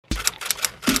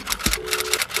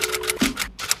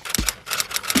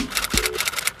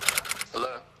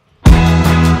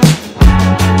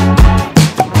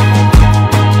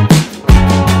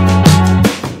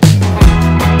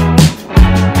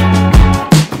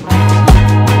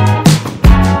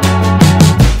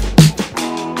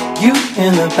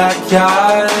in the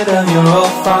backyard of your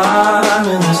old farm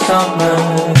in the summer.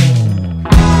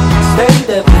 Stayed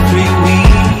there for 3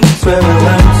 weeks where we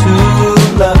learned to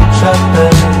love each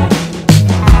other.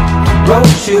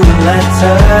 Wrote you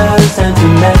letters, sent a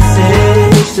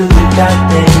message to the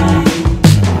goddamn.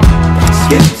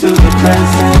 Skip to the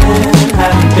present,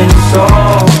 haven't been so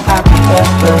happy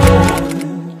ever.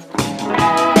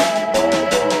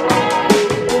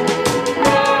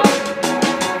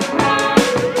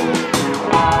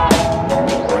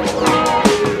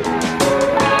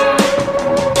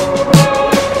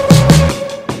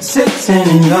 Sitting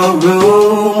in your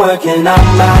room, working on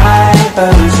my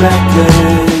first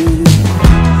record.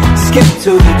 Skip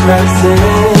to the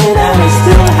present, and I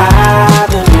still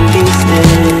haven't released it.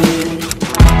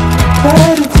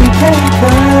 But it's okay,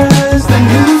 'cause the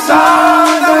new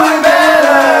songs are way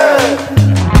better.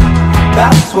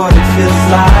 That's what it feels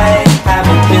like,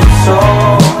 haven't been so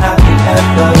happy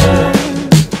ever.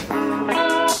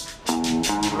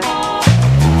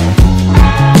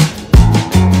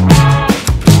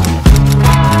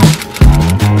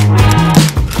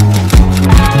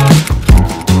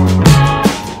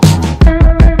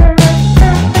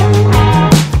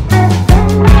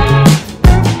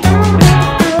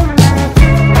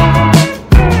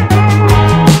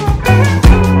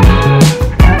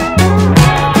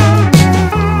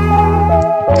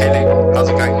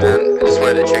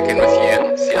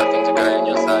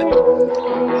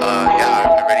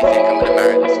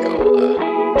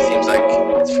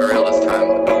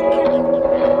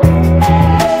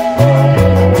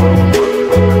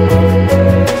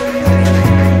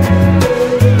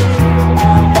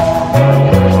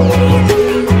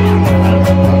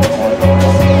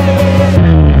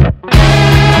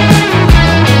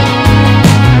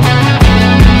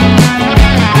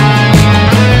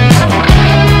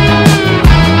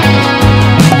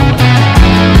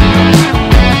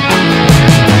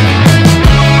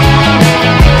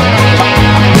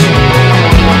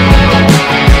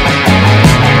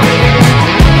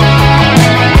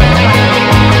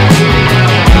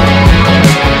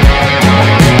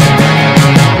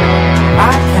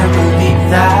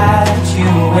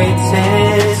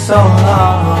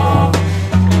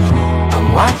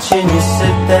 Watching you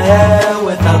sit there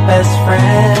with our best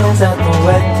friends at the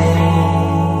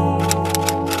wedding.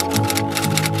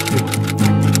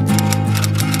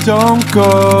 Don't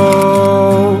go,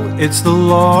 it's the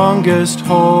longest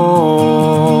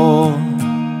hole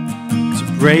to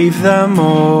brave them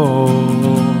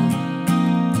all.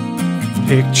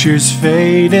 Pictures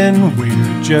fading,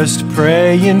 we're just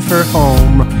praying for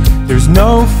home. There's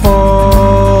no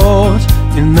fault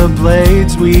in the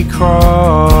blades we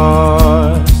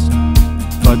crossed,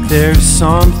 but there's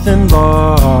something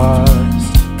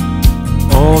lost.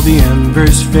 All the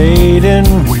embers fading,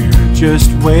 we're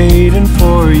just waiting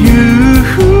for you.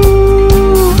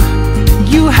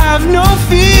 You have no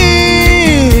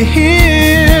fear,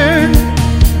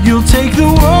 you'll take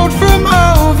the world from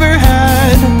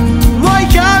overhead.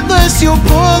 Like Atlas, you'll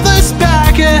pull us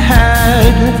back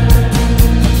ahead.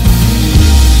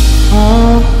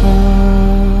 Oh,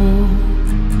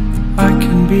 I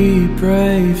can be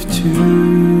brave too.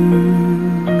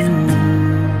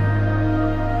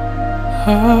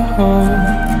 Oh,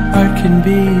 I can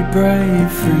be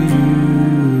brave for you.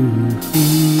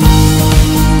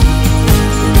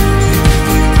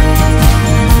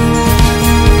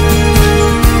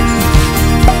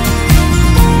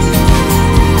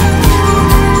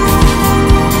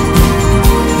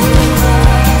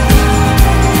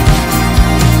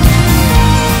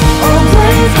 Oh,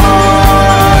 brave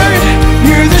heart,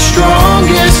 you're the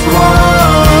strongest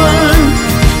one.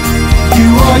 You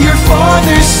are your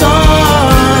father's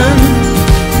son.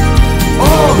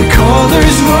 All the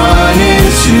colors run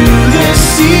into the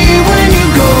sea when you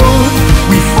go.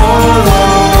 We follow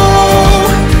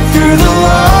through the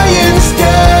lion's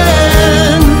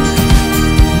den.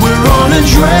 We're on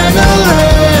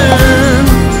adrenaline.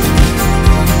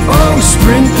 Oh,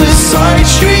 sprint the side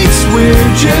streets, we're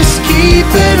just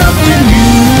keeping up to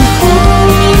you.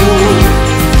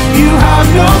 You have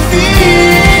no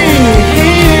fear.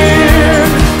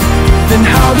 Then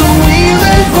how do we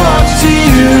live up to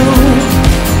you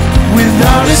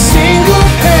without a single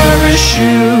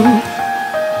parachute?